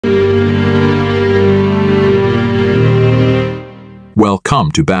Welcome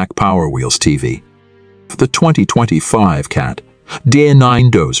to Back Power Wheels TV. The 2025 Cat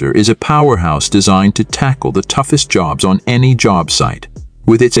D9 Dozer is a powerhouse designed to tackle the toughest jobs on any job site.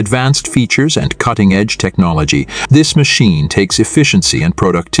 With its advanced features and cutting-edge technology, this machine takes efficiency and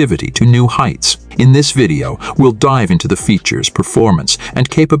productivity to new heights. In this video, we'll dive into the features, performance, and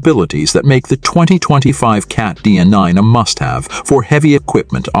capabilities that make the 2025 Cat D9 a must-have for heavy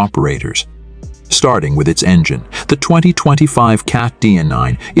equipment operators. Starting with its engine, the 2025 Cat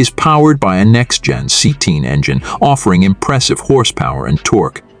D9 is powered by a next-gen C10 engine offering impressive horsepower and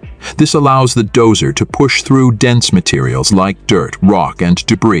torque. This allows the dozer to push through dense materials like dirt, rock, and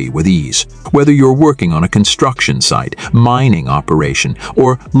debris with ease. Whether you're working on a construction site, mining operation,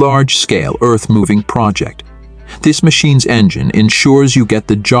 or large-scale earth-moving project, this machine's engine ensures you get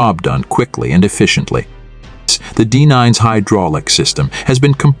the job done quickly and efficiently. The D9's hydraulic system has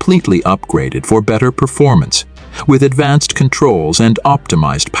been completely upgraded for better performance. With advanced controls and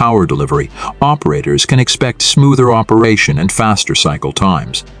optimized power delivery, operators can expect smoother operation and faster cycle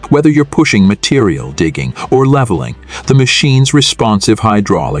times. Whether you're pushing material, digging, or leveling, the machine's responsive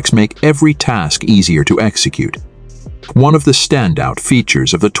hydraulics make every task easier to execute. One of the standout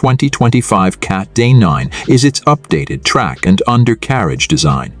features of the 2025 Cat D9 is its updated track and undercarriage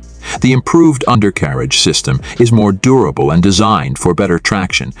design. The improved undercarriage system is more durable and designed for better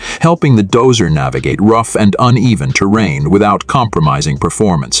traction, helping the dozer navigate rough and uneven terrain without compromising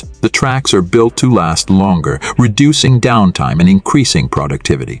performance. The tracks are built to last longer, reducing downtime and increasing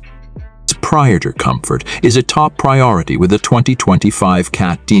productivity. Rider comfort is a top priority with the 2025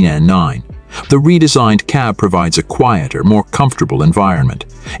 Cat D9. The redesigned cab provides a quieter, more comfortable environment.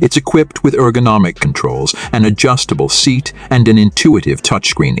 It's equipped with ergonomic controls, an adjustable seat, and an intuitive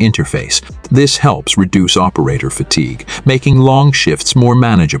touchscreen interface. This helps reduce operator fatigue, making long shifts more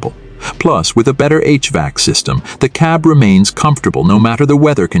manageable. Plus, with a better HVAC system, the cab remains comfortable no matter the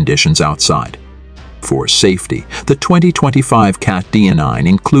weather conditions outside. For safety, the 2025 Cat D9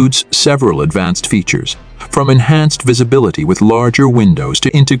 includes several advanced features, from enhanced visibility with larger windows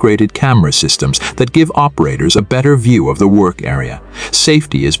to integrated camera systems that give operators a better view of the work area.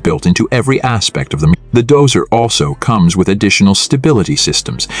 Safety is built into every aspect of the machine. The dozer also comes with additional stability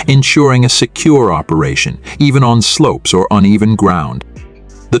systems, ensuring a secure operation, even on slopes or uneven ground.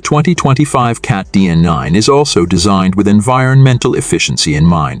 The 2025 Cat D9 is also designed with environmental efficiency in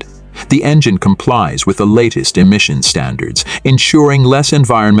mind. The engine complies with the latest emission standards, ensuring less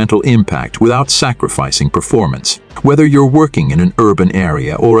environmental impact without sacrificing performance. Whether you're working in an urban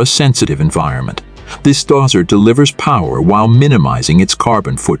area or a sensitive environment, this dozer delivers power while minimizing its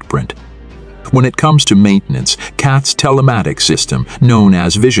carbon footprint. When it comes to maintenance, Cat's telematics system, known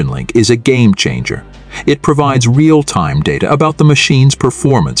as VisionLink, is a game changer. It provides real-time data about the machine's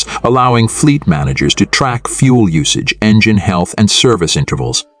performance, allowing fleet managers to track fuel usage, engine health, and service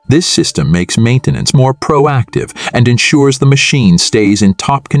intervals. This system makes maintenance more proactive and ensures the machine stays in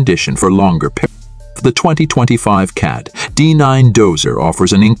top condition for longer periods. The 2025 Cat D9 Dozer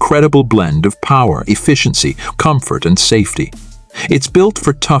offers an incredible blend of power, efficiency, comfort, and safety. It's built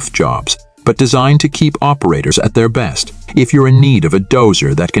for tough jobs, but designed to keep operators at their best. If you're in need of a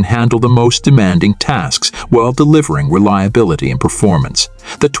dozer that can handle the most demanding tasks while delivering reliability and performance,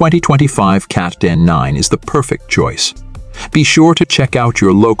 the 2025 Cat D9 is the perfect choice. Be sure to check out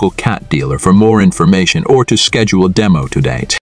your local Cat dealer for more information or to schedule a demo today.